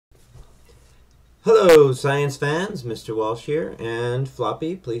Hello, science fans. Mr. Walsh here. And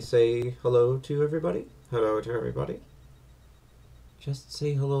Floppy, please say hello to everybody. Hello to everybody. Just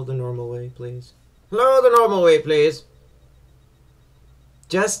say hello the normal way, please. Hello the normal way, please.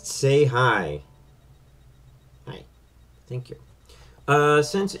 Just say hi. Hi. Thank you.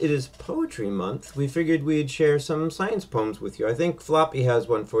 Since it is Poetry Month, we figured we'd share some science poems with you. I think Floppy has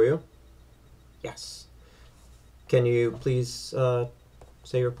one for you. Yes. Can you please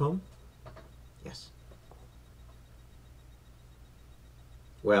say your poem? Yes.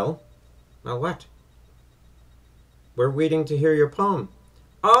 Well, what? We're waiting to hear your poem.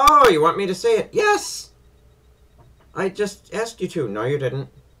 Oh, you want me to say it? Yes! I just asked you to. No, you didn't.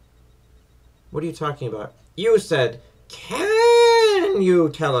 What are you talking about? You said, can you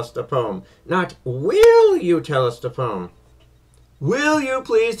tell us the poem? Not, will you tell us the poem? Will you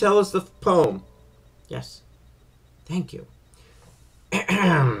please tell us the poem? Yes. Thank you.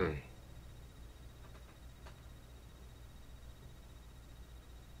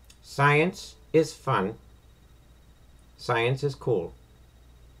 Science is fun. Science is cool.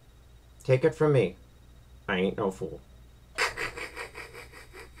 Take it from me. I ain't no fool.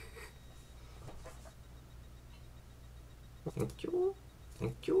 Thank you.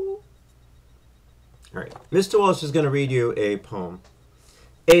 Thank you. All right. Mr. Walsh is going to read you a poem.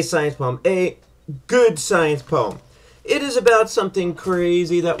 A science poem. A good science poem. It is about something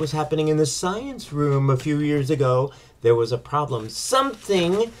crazy that was happening in the science room a few years ago. There was a problem.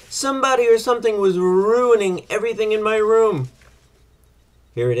 Somebody or something was ruining everything in my room.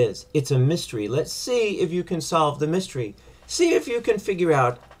 Here it is. It's a mystery. Let's see if you can solve the mystery. See if you can figure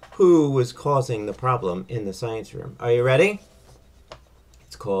out who was causing the problem in the science room. Are you ready?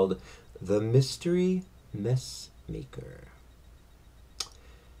 It's called The Mystery Mess Maker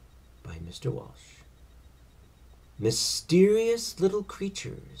by Mr. Walsh. Mysterious little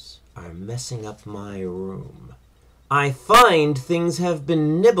creatures are messing up my room. I find things have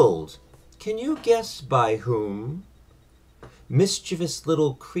been nibbled. Can you guess by whom? Mischievous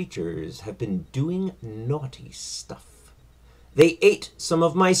little creatures have been doing naughty stuff. They ate some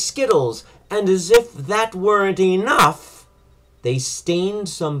of my Skittles, and as if that weren't enough, they stained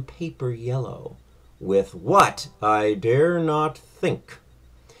some paper yellow with what I dare not think.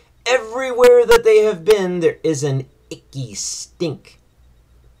 Everywhere that they have been, there is an icky stink.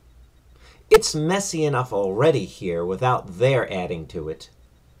 It's messy enough already here without their adding to it.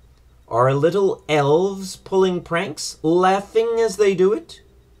 Are little elves pulling pranks, laughing as they do it?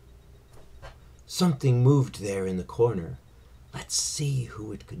 Something moved there in the corner. Let's see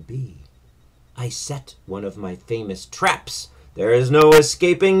who it could be. I set one of my famous traps. There is no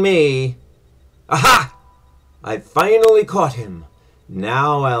escaping me. Aha! I finally caught him.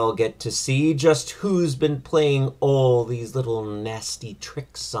 Now I'll get to see just who's been playing all these little nasty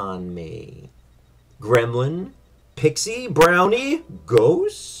tricks on me. Gremlin? Pixie? Brownie?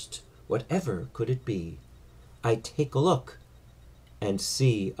 Ghost? Whatever could it be? I take a look and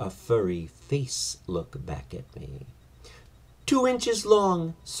see a furry face look back at me. 2 inches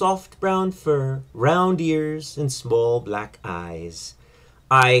long, soft brown fur, round ears, and small black eyes.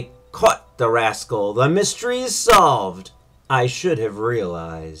 I caught the rascal. The mystery's solved. I should have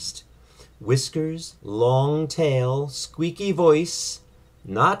realized. Whiskers, long tail, squeaky voice,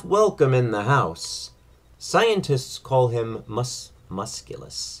 not welcome in the house. Scientists call him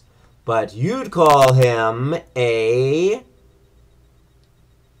musculus, but you'd call him a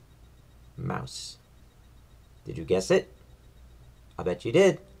mouse. Did you guess it? I bet you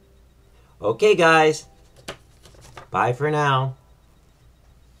did. Okay, guys. Bye for now.